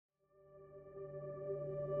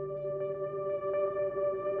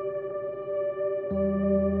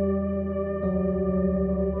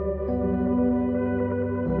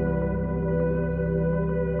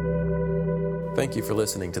Thank you for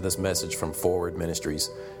listening to this message from Forward Ministries.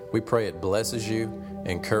 We pray it blesses you,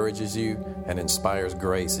 encourages you, and inspires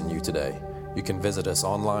grace in you today. You can visit us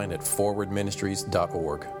online at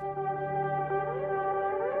forwardministries.org.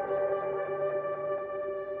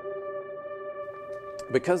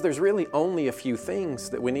 Because there's really only a few things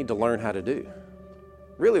that we need to learn how to do.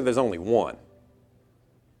 Really, there's only one,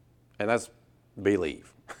 and that's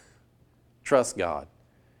believe. Trust God.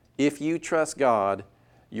 If you trust God,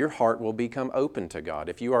 your heart will become open to God.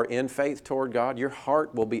 If you are in faith toward God, your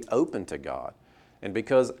heart will be open to God. And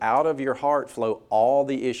because out of your heart flow all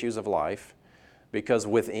the issues of life, because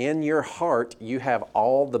within your heart you have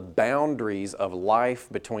all the boundaries of life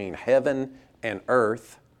between heaven and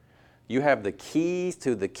earth, you have the keys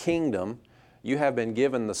to the kingdom, you have been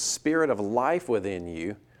given the spirit of life within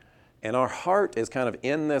you, and our heart is kind of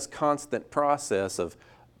in this constant process of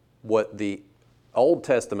what the Old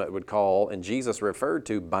Testament would call, and Jesus referred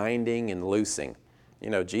to, binding and loosing. You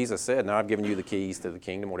know, Jesus said, now I've given you the keys to the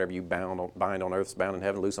kingdom. Whatever you bind on earth is bound in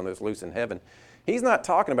heaven, loose on earth, loose in heaven. He's not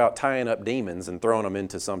talking about tying up demons and throwing them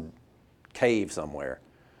into some cave somewhere.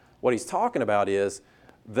 What he's talking about is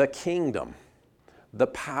the kingdom, the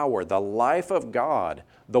power, the life of God,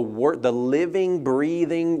 the word, the living,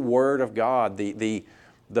 breathing Word of God, the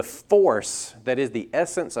force that is the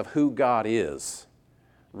essence of who God is,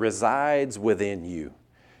 resides within you.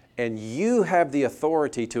 And you have the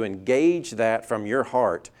authority to engage that from your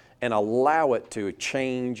heart and allow it to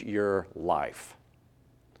change your life.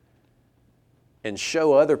 And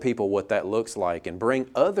show other people what that looks like and bring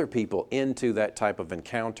other people into that type of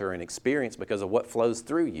encounter and experience because of what flows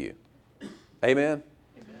through you. Amen?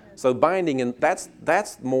 So binding, and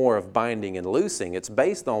that's more of binding and loosing. It's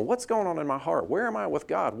based on what's going on in my heart. Where am I with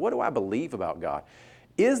God? What do I believe about God?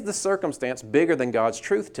 Is the circumstance bigger than God's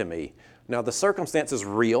truth to me? Now, the circumstance is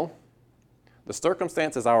real. The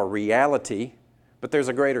circumstance is our reality, but there's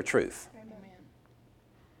a greater truth. Amen.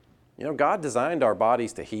 You know, God designed our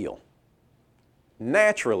bodies to heal.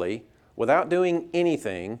 Naturally, without doing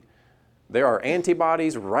anything, there are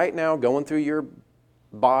antibodies right now going through your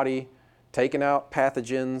body, taking out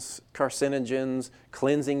pathogens, carcinogens,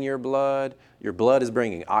 cleansing your blood. Your blood is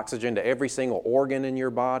bringing oxygen to every single organ in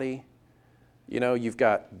your body. You know, you've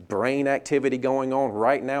got brain activity going on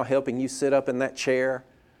right now, helping you sit up in that chair.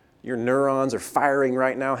 Your neurons are firing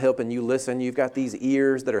right now, helping you listen. You've got these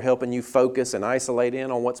ears that are helping you focus and isolate in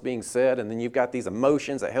on what's being said. And then you've got these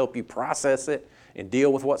emotions that help you process it and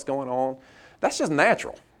deal with what's going on. That's just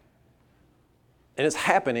natural. And it's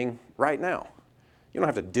happening right now. You don't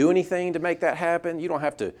have to do anything to make that happen. You don't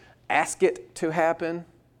have to ask it to happen.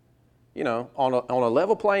 You know, on a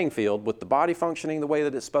level playing field with the body functioning the way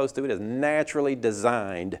that it's supposed to, it is naturally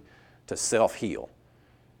designed to self-heal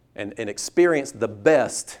and experience the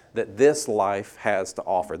best that this life has to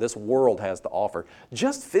offer, this world has to offer,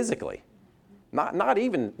 just physically. Not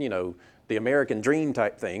even, you know, the American dream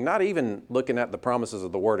type thing, not even looking at the promises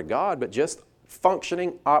of the Word of God, but just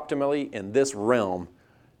functioning optimally in this realm.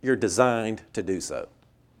 You're designed to do so.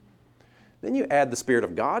 Then you add the Spirit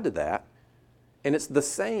of God to that, and it's the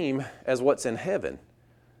same as what's in heaven.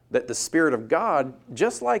 That the Spirit of God,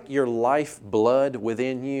 just like your life blood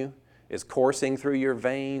within you is coursing through your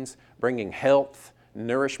veins, bringing health,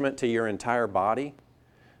 nourishment to your entire body,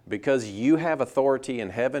 because you have authority in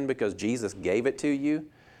heaven because Jesus gave it to you,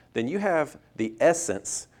 then you have the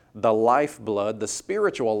essence, the lifeblood, the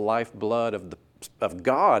spiritual lifeblood of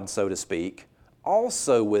God, so to speak,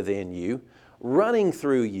 also within you, running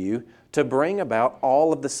through you to bring about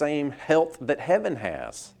all of the same health that heaven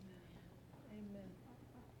has.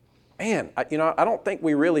 Man, I don't think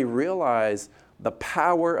we really realize the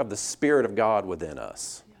power of the Spirit of God within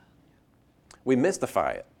us. We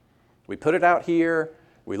mystify it. We put it out here.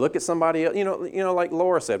 We look at somebody else. You know, like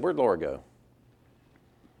Laura said. Where'd Laura go?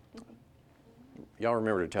 Y'all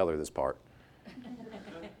remember to tell her this part.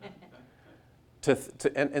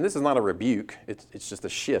 And this is not a rebuke. It's just a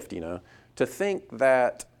shift, you know. To think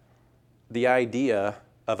that the idea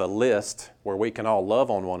of a list where we can all love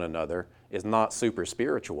on one another is not super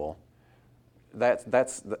spiritual.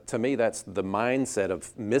 That's to me, that's the mindset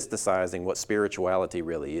of mysticizing what spirituality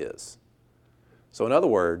really is. So in other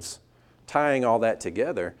words, tying all that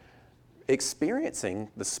together, experiencing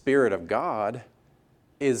the Spirit of God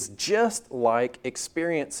is just like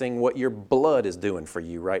experiencing what your blood is doing for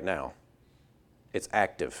you right now. It's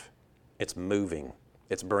active. It's moving.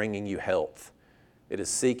 It's bringing you health. It is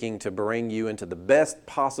seeking to bring you into the best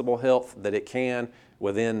possible health that it can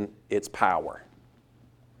within its power.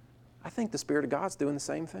 I think the Spirit of God's doing the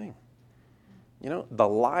same thing. You know, the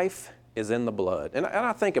life is in the blood. And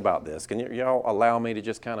I think about this. Can y'all allow me to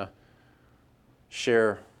just kind of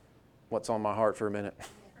share what's on my heart for a minute?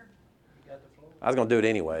 I was going to do it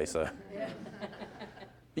anyway, so.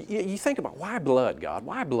 You think about, why blood, God?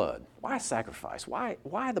 Why blood? Why sacrifice?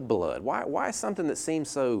 Why the blood? Why something that seems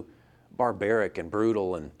so barbaric and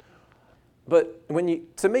brutal? But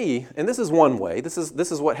to me, and this is one way, this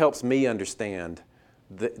is what helps me understand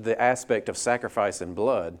the aspect of sacrifice and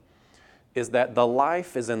blood, is that the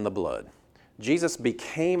life is in the blood. Jesus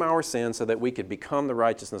became our sin so that we could become the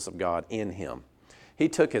righteousness of God in Him. He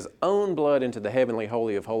took His own blood into the heavenly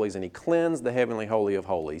holy of holies, and He cleansed the heavenly holy of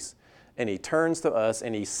holies, and He turns to us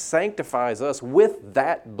and He sanctifies us with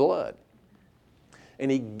that blood.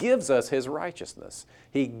 And He gives us His righteousness.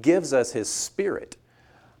 He gives us His Spirit.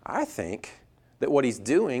 I think that what He's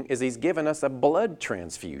doing is He's given us a blood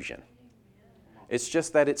transfusion. It's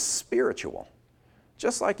just that it's spiritual.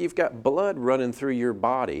 Just like you've got blood running through your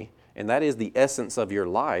body, and that is the essence of your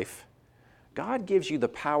life, God gives you the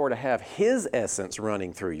power to have His essence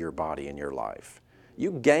running through your body and your life.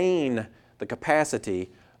 You gain the capacity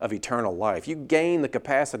of eternal life. You gain the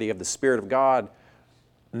capacity of the Spirit of God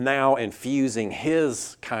now infusing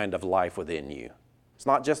His kind of life within you. It's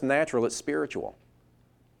not just natural, it's spiritual.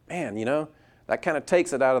 Man, that kind of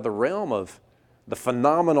takes it out of the realm of the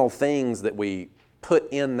phenomenal things that we put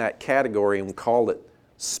in that category and call it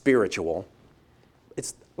spiritual.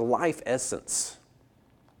 It's life essence.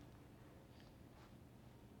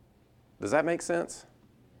 Does that make sense?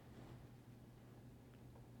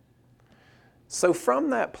 So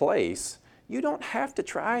from that place, you don't have to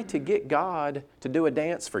try to get God to do a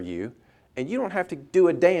dance for you, and you don't have to do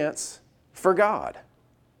a dance for God.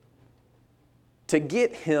 To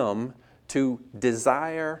get Him to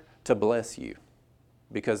desire to bless you,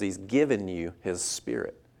 because He's given you His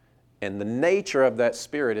Spirit. And the nature of that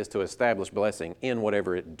Spirit is to establish blessing in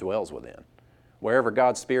whatever it dwells within. Wherever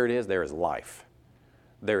God's Spirit is, there is life.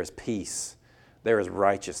 There is peace. There is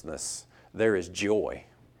righteousness. There is joy.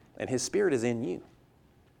 And His Spirit is in you.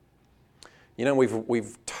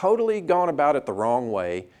 We've totally gone about it the wrong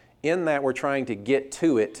way, in that we're trying to get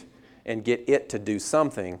to it and get it to do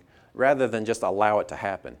something rather than just allow it to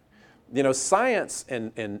happen. Science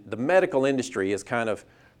and the medical industry is kind of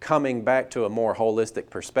coming back to a more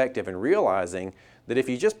holistic perspective and realizing that if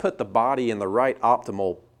you just put the body in the right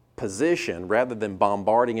optimal position rather than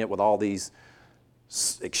bombarding it with all these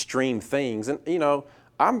extreme things, and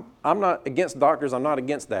I'm not against doctors, I'm not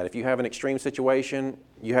against that. If you have an extreme situation,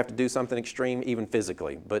 you have to do something extreme even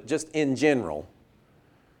physically. But just in general,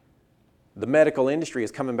 the medical industry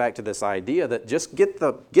is coming back to this idea that just get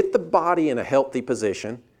the body in a healthy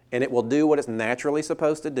position, and it will do what it's naturally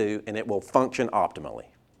supposed to do, and it will function optimally.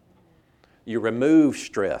 You remove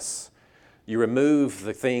stress. You remove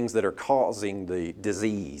the things that are causing the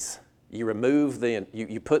disease. You remove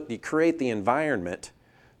you create the environment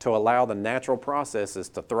to allow the natural processes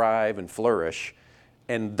to thrive and flourish,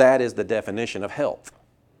 and that is the definition of health.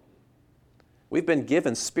 We've been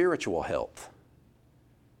given spiritual health.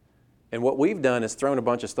 And what we've done is thrown a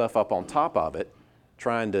bunch of stuff up on top of it,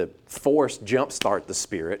 trying to jumpstart the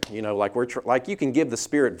Spirit. Like you can give the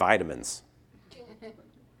Spirit vitamins.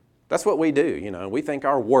 That's what we do. We think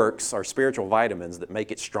our works are spiritual vitamins that make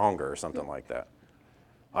it stronger or something like that.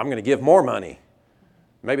 I'm going to give more money.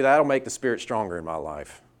 Maybe that'll make the Spirit stronger in my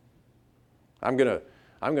life. I'm going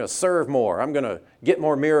to serve more. I'm going to get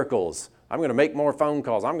more miracles. I'm going to make more phone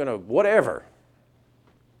calls. I'm going to whatever.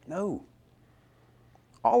 No.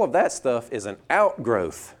 All of that stuff is an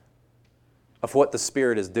outgrowth of what the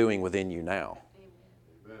Spirit is doing within you now.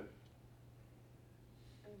 Amen.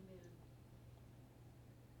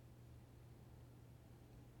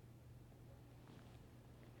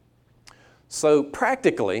 So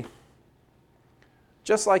practically,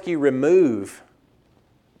 just like you remove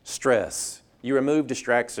stress, you remove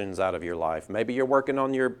distractions out of your life. Maybe you're working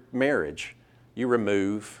on your marriage. You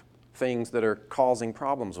remove things that are causing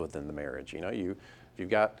problems within the marriage. If you've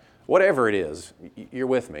got whatever it is, you're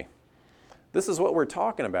with me. This is what we're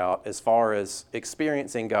talking about as far as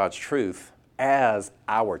experiencing God's truth as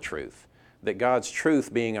our truth. That God's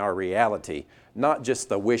truth being our reality, not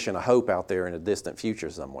just a wish and a hope out there in a distant future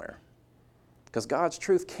somewhere. Because God's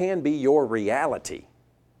truth can be your reality.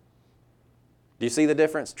 Do you see the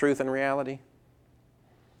difference, truth and reality?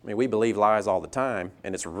 We believe lies all the time,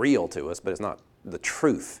 and it's real to us, but it's not the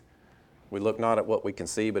truth. We look not at what we can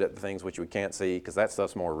see, but at the things which we can't see, because that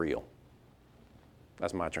stuff's more real.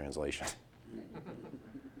 That's my translation.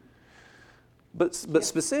 But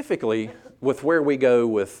specifically, with where we go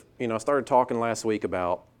with, I started talking last week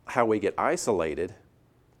about how we get isolated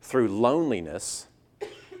through loneliness,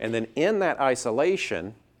 and then in that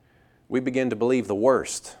isolation, we begin to believe the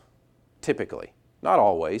worst, typically. Not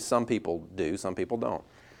always. Some people do, some people don't.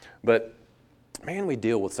 But man, we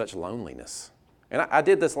deal with such loneliness. And I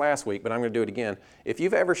did this last week, but I'm going to do it again. If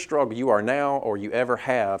you've ever struggled, you are now, or you ever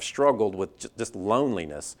have struggled with just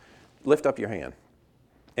loneliness, lift up your hand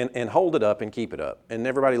and hold it up and keep it up. And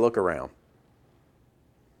everybody look around.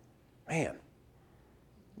 Man,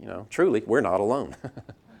 truly, we're not alone.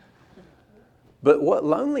 But what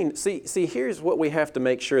loneliness, see, here's what we have to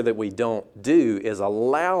make sure that we don't do is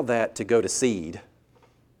allow that to go to seed,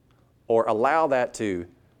 or allow that to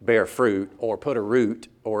bear fruit, or put a root,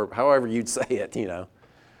 or however you'd say it,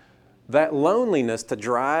 That loneliness to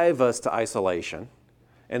drive us to isolation,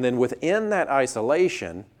 and then within that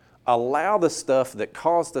isolation, allow the stuff that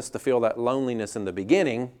caused us to feel that loneliness in the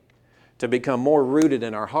beginning to become more rooted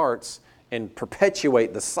in our hearts and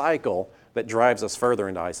perpetuate the cycle that drives us further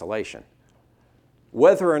into isolation.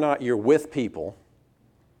 Whether or not you're with people,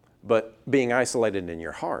 but being isolated in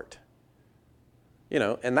your heart.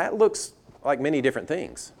 And that looks like many different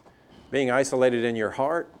things. Being isolated in your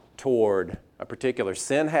heart toward a particular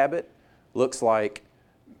sin habit looks like,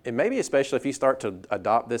 and maybe especially if you start to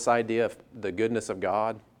adopt this idea of the goodness of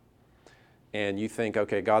God, and you think,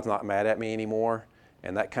 okay, God's not mad at me anymore,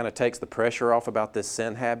 and that kind of takes the pressure off about this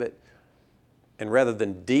sin habit. And rather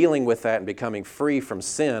than dealing with that and becoming free from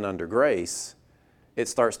sin under grace, it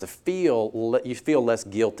starts to you feel less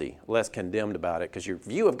guilty, less condemned about it, because your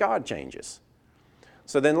view of God changes.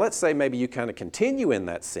 So then let's say maybe you kind of continue in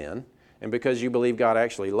that sin, and because you believe God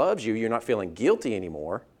actually loves you, you're not feeling guilty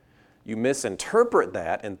anymore. You misinterpret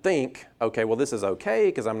that and think, okay, well, this is okay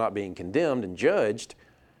because I'm not being condemned and judged,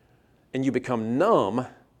 and you become numb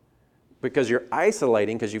because you're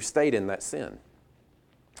isolating because you've stayed in that sin.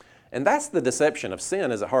 And that's the deception of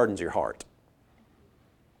sin, is it hardens your heart.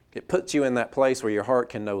 It puts you in that place where your heart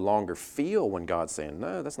can no longer feel when God's saying,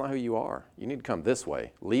 no, that's not who you are. You need to come this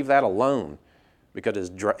way. Leave that alone,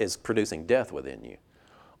 because it's producing death within you.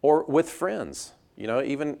 Or with friends,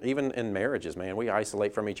 even in marriages, man, we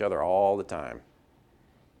isolate from each other all the time.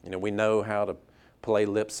 We know how to play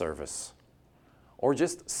lip service. Or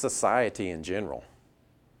just society in general.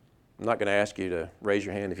 I'm not going to ask you to raise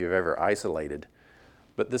your hand if you've ever isolated,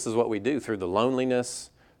 but this is what we do through the loneliness,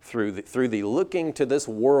 through the looking to this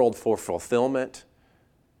world for fulfillment,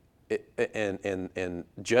 and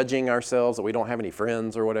judging ourselves that we don't have any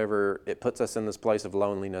friends or whatever. It puts us in this place of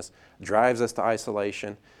loneliness, drives us to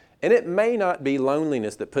isolation. And it may not be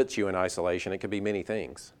loneliness that puts you in isolation. It could be many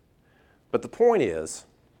things. But the point is,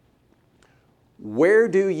 where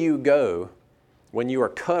do you go when you are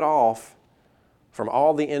cut off from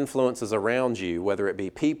all the influences around you, whether it be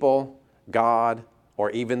people, God, or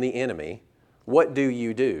even the enemy? What do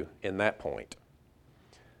you do in that point?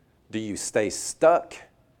 Do you stay stuck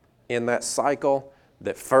in that cycle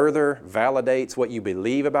that further validates what you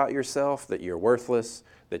believe about yourself, that you're worthless,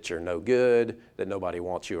 that you're no good, that nobody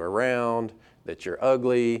wants you around, that you're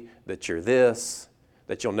ugly, that you're this,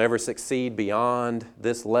 that you'll never succeed beyond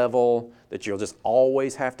this level, that you'll just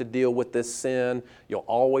always have to deal with this sin, you'll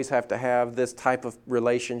always have to have this type of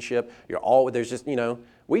relationship, there's just,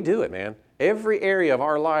 we do it, man. Every area of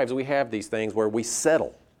our lives, we have these things where we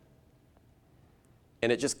settle. And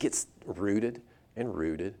it just gets rooted and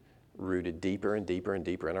rooted deeper and deeper and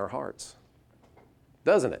deeper in our hearts.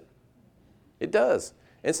 Doesn't it? It does.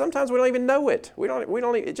 And sometimes we don't even know it.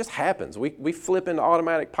 It just happens. We flip into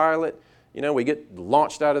automatic pilot. We get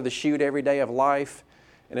launched out of the chute every day of life.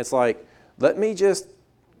 And it's like, let me just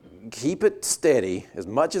keep it steady as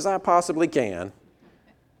much as I possibly can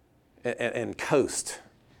and coast,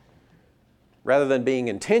 rather than being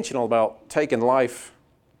intentional about taking life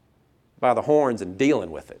by the horns and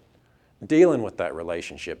dealing with it, dealing with that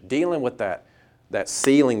relationship, dealing with that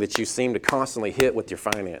ceiling that you seem to constantly hit with your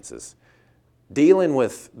finances, dealing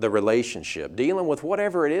with the relationship, dealing with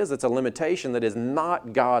whatever it is that's a limitation that is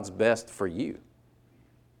not God's best for you.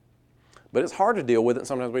 But it's hard to deal with it, and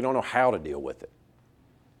sometimes we don't know how to deal with it.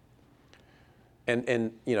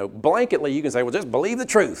 And blanketly you can say, well, just believe the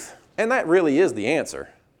truth. And that really is the answer.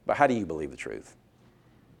 But how do you believe the truth?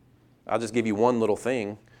 I'll just give you one little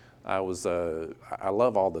thing. I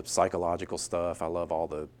love all the psychological stuff. I love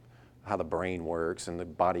how the brain works and the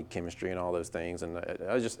body chemistry and all those things. And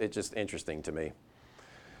it's just interesting to me.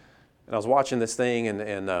 And I was watching this thing,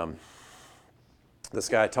 and this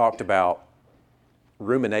guy talked about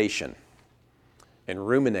rumination and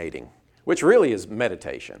ruminating, which really is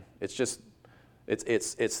meditation.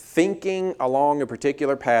 It's thinking along a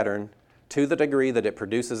particular pattern to the degree that it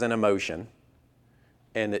produces an emotion,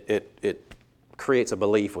 and it creates a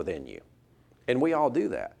belief within you. And we all do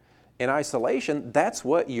that. In isolation, that's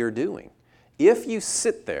what you're doing. If you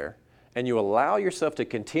sit there and you allow yourself to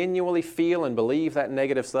continually feel and believe that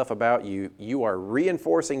negative stuff about you, you are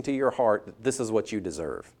reinforcing to your heart that this is what you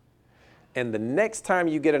deserve. And the next time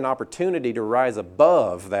you get an opportunity to rise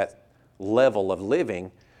above that level of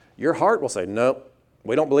living, your heart will say, nope,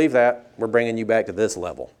 we don't believe that. We're bringing you back to this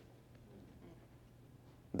level.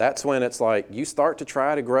 That's when it's like you start to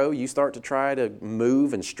try to grow, you start to try to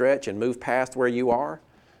move and stretch and move past where you are.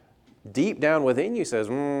 Deep down within you says,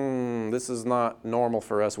 this is not normal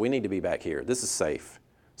for us. We need to be back here. This is safe.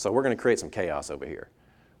 So we're going to create some chaos over here.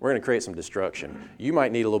 We're going to create some destruction. You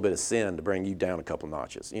might need a little bit of sin to bring you down a couple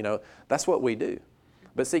notches. You know, that's what we do.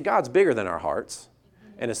 But see, God's bigger than our hearts.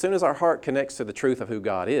 And as soon as our heart connects to the truth of who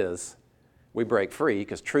God is, we break free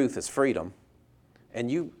because truth is freedom. And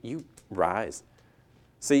you rise.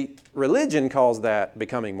 See, religion calls that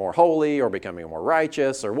becoming more holy or becoming more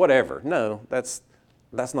righteous or whatever. No, that's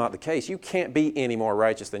not the case. You can't be any more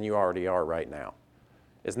righteous than you already are right now.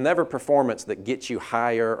 It's never performance that gets you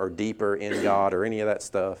higher or deeper in God or any of that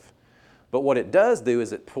stuff. But what it does do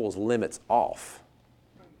is it pulls limits off.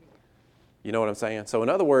 You know what I'm saying? So in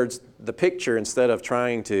other words, the picture, instead of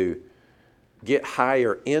trying to get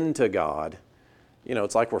higher into God, you know,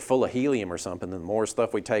 it's like we're full of helium or something. The more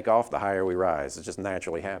stuff we take off, the higher we rise. It just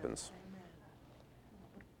naturally happens.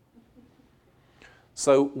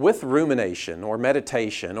 So with rumination or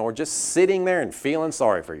meditation or just sitting there and feeling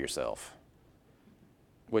sorry for yourself,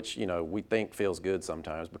 which, you know, we think feels good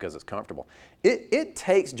sometimes because it's comfortable, it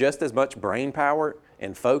takes just as much brain power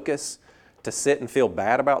and focus to sit and feel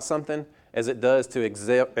bad about something as it does to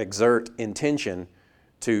exert intention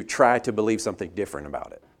to try to believe something different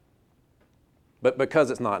about it. But because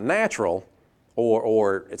it's not natural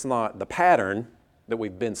or it's not the pattern that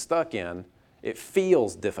we've been stuck in, it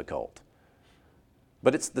feels difficult.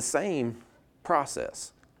 But it's the same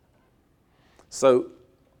process. So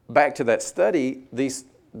back to that study, these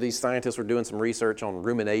scientists were doing some research on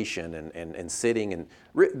rumination and sitting. And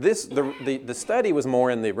the study was more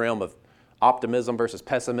in the realm of optimism versus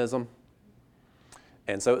pessimism.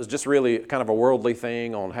 And so it was just really kind of a worldly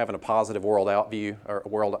thing on having a positive world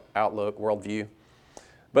outlook, worldview.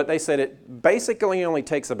 But they said it basically only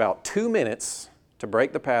takes about 2 minutes to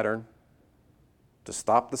break the pattern, to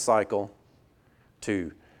stop the cycle,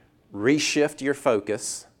 to reshift your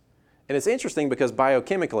focus. And it's interesting because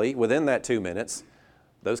biochemically, within that 2 minutes,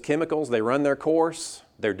 those chemicals, they run their course,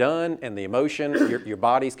 they're done, and the emotion, your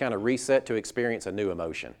body's kind of reset to experience a new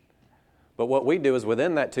emotion. But what we do is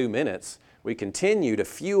within that 2 minutes, we continue to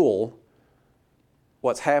fuel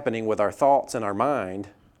what's happening with our thoughts and our mind,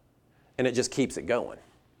 and it just keeps it going.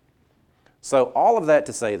 So all of that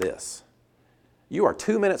to say this, you are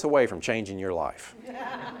 2 minutes away from changing your life.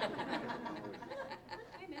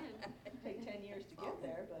 Take 10 years to get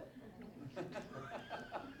there,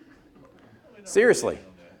 but... Seriously,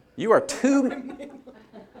 you are 2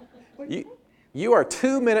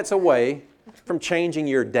 minutes away from changing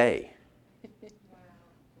your day.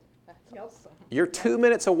 You're 2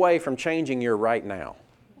 minutes away from changing your right now.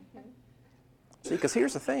 See, because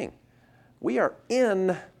here's the thing. We are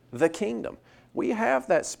in the kingdom. We have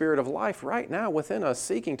that spirit of life right now within us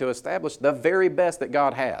seeking to establish the very best that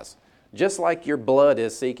God has. Just like your blood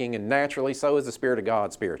is seeking, and naturally so is the Spirit of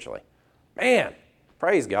God spiritually. Man,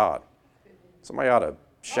 praise God. Somebody ought to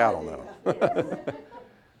shout on that.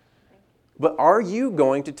 But are you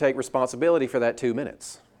going to take responsibility for that 2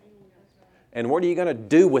 minutes? And what are you going to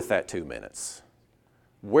do with that 2 minutes?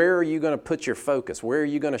 Where are you going to put your focus? Where are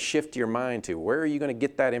you going to shift your mind to? Where are you going to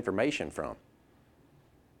get that information from?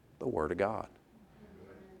 The Word of God.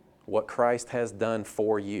 What Christ has done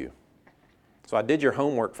for you. So I did your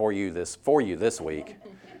homework for you this week.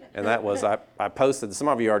 And that was, I posted, some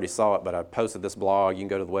of you already saw it, but I posted this blog. You can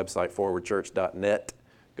go to the website, forwardchurch.net,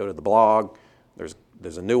 go to the blog.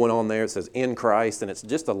 There's a new one on there. It says In Christ, and it's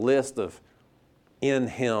just a list of in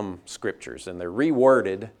Him scriptures. And they're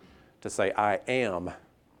reworded to say, I am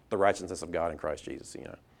the righteousness of God in Christ Jesus. You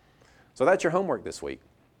know. So that's your homework this week.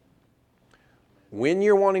 When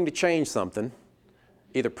you're wanting to change something,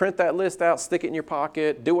 either print that list out, stick it in your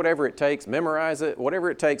pocket, do whatever it takes, memorize it,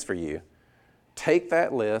 whatever it takes for you. Take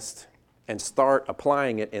that list and start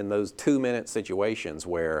applying it in those 2-minute situations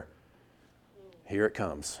where here it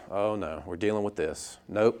comes. Oh no, we're dealing with this.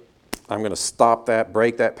 Nope, I'm going to stop that,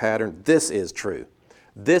 break that pattern. This is true.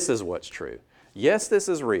 This is what's true. Yes, this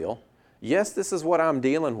is real. Yes, this is what I'm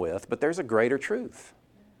dealing with, but there's a greater truth.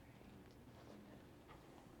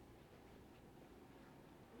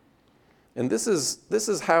 And this is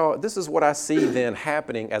what I see then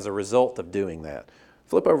happening as a result of doing that.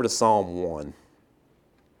 Flip over to Psalm 1.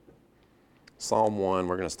 Psalm 1,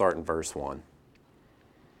 we're going to start in verse 1.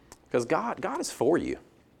 Because God is for you.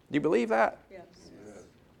 Do you believe that? Yes.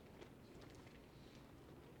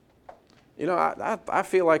 You know, I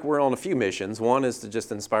feel like we're on a few missions. One is to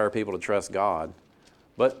just inspire people to trust God.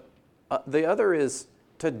 But the other is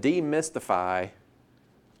to demystify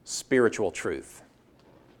spiritual truth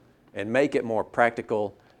and make it more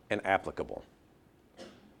practical and applicable.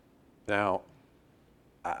 Now,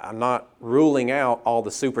 I'm not ruling out all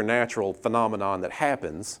the supernatural phenomenon that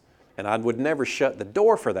happens, and I would never shut the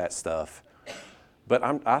door for that stuff. But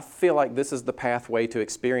I feel like this is the pathway to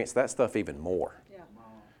experience that stuff even more. Yeah.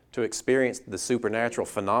 To experience the supernatural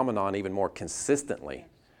phenomenon even more consistently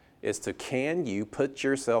is to, can you put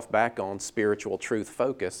yourself back on spiritual truth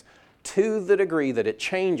focus to the degree that it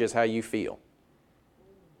changes how you feel?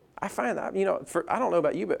 I find that, you know, I don't know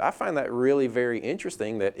about you, but I find that really very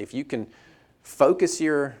interesting that if you can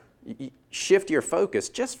shift your focus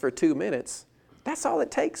just for 2 minutes, that's all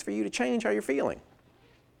it takes for you to change how you're feeling,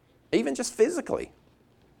 even just physically.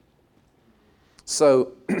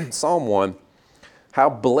 So, Psalm 1, how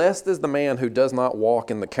blessed is the man who does not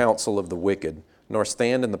walk in the counsel of the wicked, nor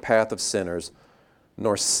stand in the path of sinners,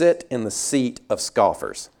 nor sit in the seat of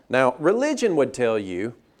scoffers. Now, religion would tell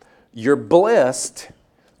you you're blessed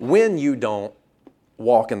when you don't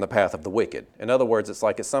walk in the path of the wicked. In other words, it's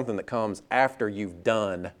like it's something that comes after you've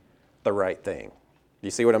done the right thing.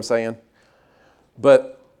 You see what I'm saying?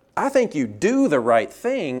 But I think you do the right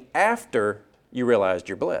thing after you realized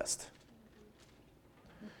you're blessed.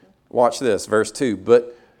 Watch this, verse 2.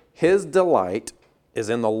 But his delight is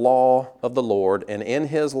in the law of the Lord, and in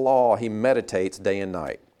his law he meditates day and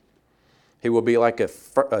night. He will be like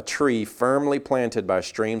a tree firmly planted by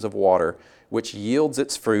streams of water, which yields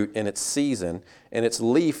its fruit in its season, and its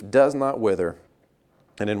leaf does not wither.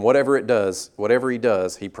 And in whatever he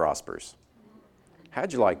does, he prospers.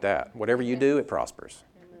 How'd you like that? Whatever you do, it prospers.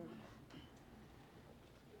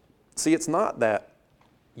 See, it's not that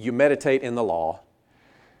you meditate in the law,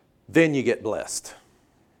 then you get blessed.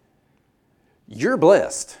 You're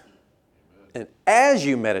blessed. And as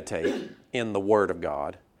you meditate in the Word of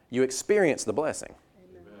God, you experience the blessing.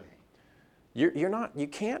 You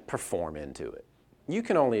can't perform into it. You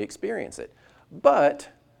can only experience it. But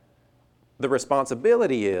the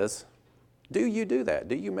responsibility is, do you do that?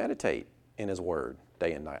 Do you meditate in His Word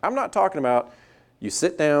day and night? I'm not talking about you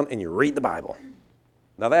sit down and you read the Bible.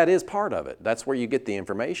 Now that is part of it. That's where you get the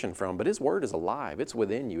information from. But His Word is alive. It's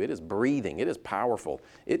within you. It is breathing. It is powerful.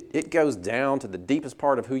 It goes down to the deepest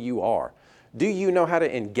part of who you are. Do you know how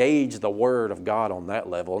to engage the Word of God on that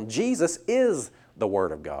level? And Jesus is the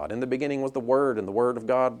Word of God. In the beginning was the Word, and the Word of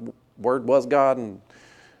God, Word was God, and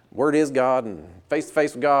Word is God, and face to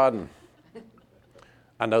face with God. And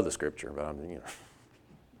I know the Scripture, but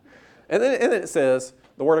And then it says,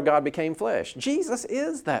 the Word of God became flesh. Jesus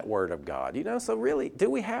is that Word of God, So really, do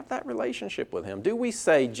we have that relationship with Him? Do we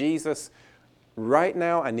say, Jesus, right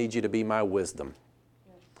now I need you to be my wisdom?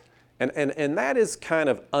 And that is kind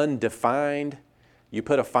of undefined. You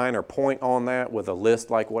put a finer point on that with a list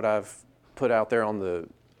like what I've put out there on the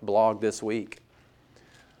blog this week.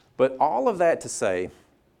 But all of that to say,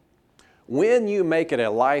 when you make it a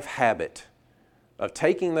life habit of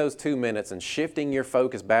taking those 2 minutes and shifting your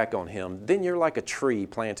focus back on Him, then you're like a tree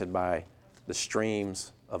planted by the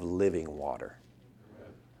streams of living water.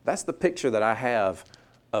 That's the picture that I have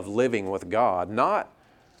of living with God. Not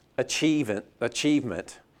achievement,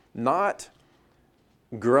 not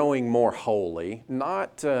growing more holy,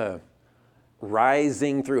 not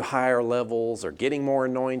rising through higher levels or getting more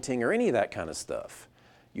anointing or any of that kind of stuff.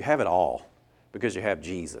 You have it all because you have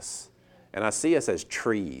Jesus. And I see us as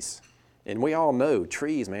trees. And we all know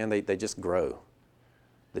trees, man, they just grow.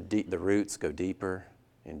 The roots go deeper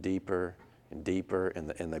and deeper and deeper,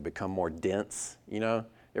 and they become more dense. You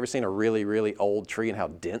ever seen a really, really old tree and how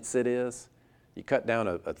dense it is? You cut down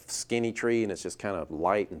a skinny tree and it's just kind of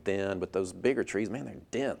light and thin, but those bigger trees, man, they're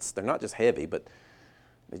dense. They're not just heavy, but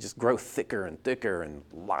they just grow thicker and thicker, and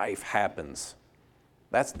life happens.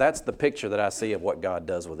 That's the picture that I see of what God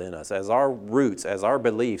does within us. As our roots, as our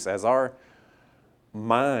beliefs, as our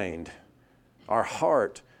mind, our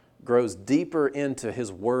heart grows deeper into His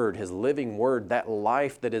Word, His living Word, that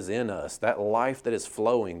life that is in us, that life that is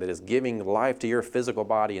flowing, that is giving life to your physical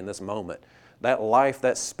body in this moment, that life,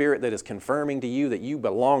 that Spirit that is confirming to you that you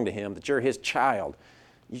belong to Him, that you're His child,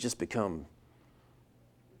 you just become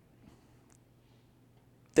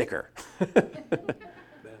thicker.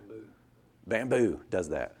 Bamboo does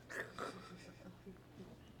that.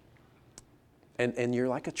 And you're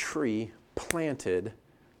like a tree planted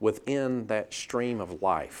within that stream of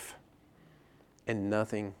life. And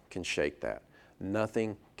nothing can shake that.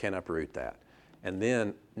 Nothing can uproot that. And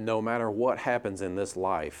then, no matter what happens in this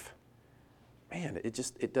life, man,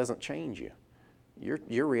 it doesn't change you.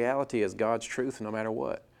 Your reality is God's truth no matter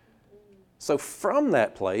what. So from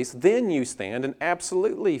that place, then you stand and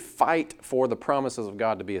absolutely fight for the promises of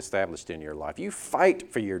God to be established in your life. You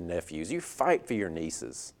fight for your nephews. You fight for your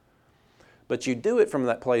nieces. But you do it from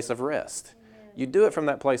that place of rest. You do it from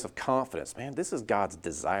that place of confidence. Man, this is God's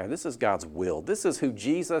desire. This is God's will. This is who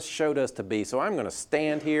Jesus showed us to be. So I'm going to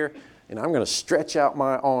stand here and I'm going to stretch out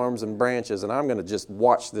my arms and branches and I'm going to just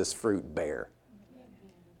watch this fruit bear.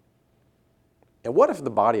 And what if the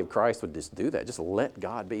body of Christ would just do that? Just let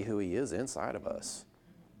God be who He is inside of us.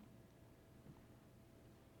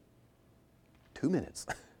 2 minutes.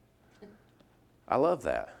 I love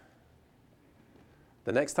that.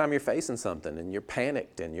 The next time you're facing something and you're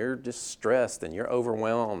panicked and you're just stressed and you're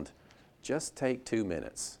overwhelmed, just take 2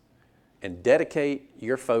 minutes and dedicate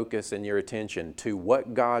your focus and your attention to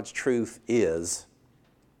what God's truth is.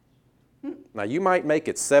 Now, you might make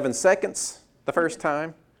it 7 seconds the first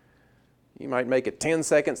time. You might make it 10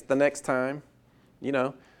 seconds the next time. You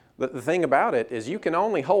know, the thing about it is you can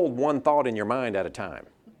only hold one thought in your mind at a time.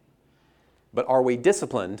 But are we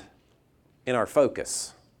disciplined in our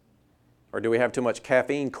focus? Or do we have too much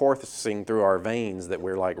caffeine coursing through our veins that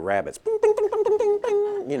we're like rabbits? Bing, bing, bing, bing, bing,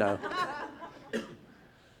 bing, you know.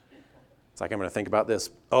 It's like I'm going to think about this.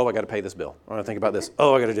 Oh, I got to pay this bill. I'm going to think about this.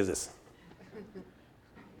 Oh, I got to do this.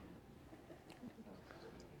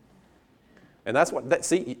 And that's what, a good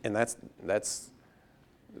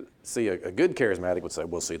charismatic would say,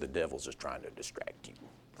 well, see, the devil's just trying to distract you.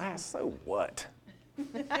 So what?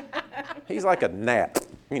 He's like a gnat.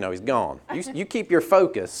 You know, he's gone. You keep your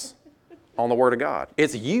focus on the Word of God.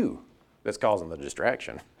 It's you that's causing the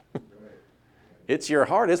distraction. It's your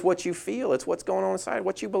heart. It's what you feel. It's what's going on inside,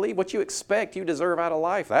 what you believe, what you expect you deserve out of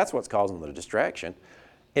life. That's what's causing the distraction.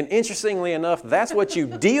 And interestingly enough, that's what you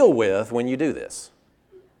deal with when you do this.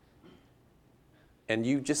 And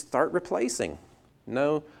you just start replacing.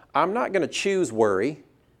 No, I'm not going to choose worry.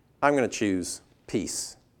 I'm going to choose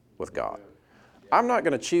peace with God. I'm not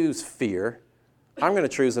going to choose fear. I'm going to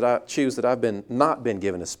choose that I've not been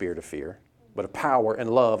given a spirit of fear, but of power and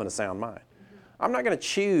love and a sound mind. I'm not going to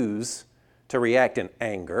choose to react in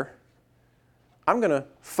anger. I'm going to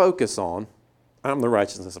focus on, I'm the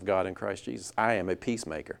righteousness of God in Christ Jesus. I am a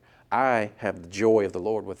peacemaker. I have the joy of the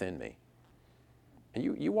Lord within me. And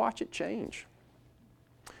you watch it change.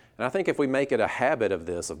 And I think if we make it a habit of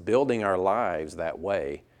this, of building our lives that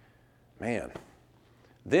way, man,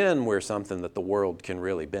 then we're something that the world can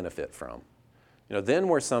really benefit from. You know, then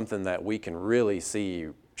we're something that we can really see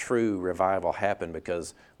true revival happen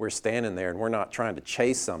because we're standing there and we're not trying to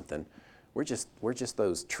chase something. We're just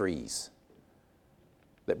those trees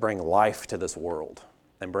that bring life to this world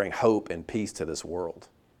and bring hope and peace to this world.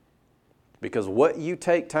 Because what you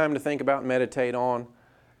take time to think about and meditate on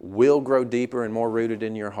will grow deeper and more rooted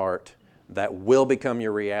in your heart. That will become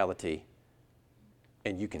your reality,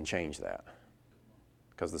 and you can change that.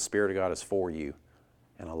 Because the Spirit of God is for you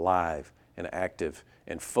and alive and active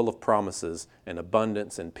and full of promises and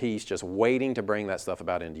abundance and peace, just waiting to bring that stuff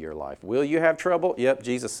about into your life. Will you have trouble? Yep,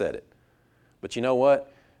 Jesus said it. But you know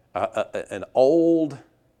what? An old,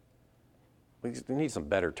 we need some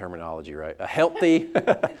better terminology, right? A healthy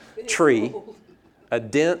tree, a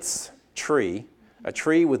dense tree, a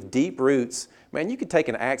tree with deep roots. Man, you could take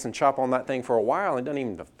an axe and chop on that thing for a while and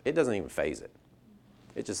it doesn't even faze it.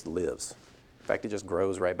 It just lives. In fact, it just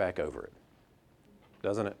grows right back over it.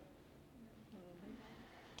 Doesn't it?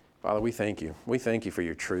 Father, we thank you. We thank you for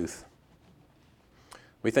your truth.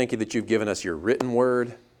 We thank you that you've given us your written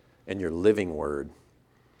word and your living word.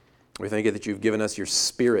 We thank you that you've given us your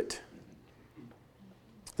Spirit.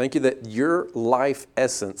 Thank you that your life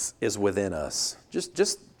essence is within us.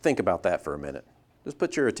 Just think about that for a minute. Just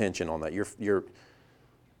put your attention on that, your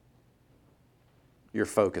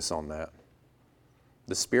focus on that.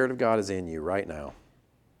 The Spirit of God is in you right now,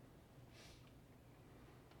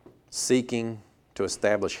 seeking to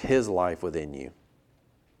establish His life within you.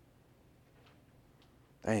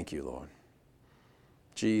 Thank you, Lord.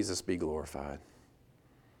 Jesus, be glorified.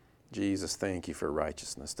 Jesus, thank you for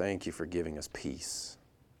righteousness. Thank you for giving us peace.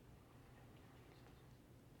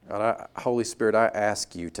 God, Holy Spirit, I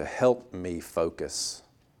ask you to help me focus.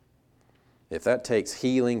 If that takes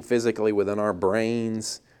healing physically within our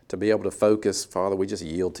brains to be able to focus, Father, we just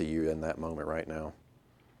yield to you in that moment right now.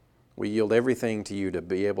 We yield everything to you to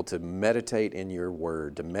be able to meditate in your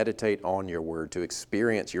word, to meditate on your word, to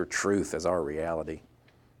experience your truth as our reality.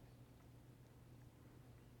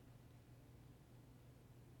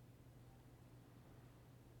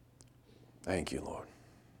 Thank you, Lord.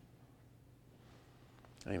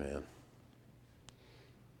 Amen.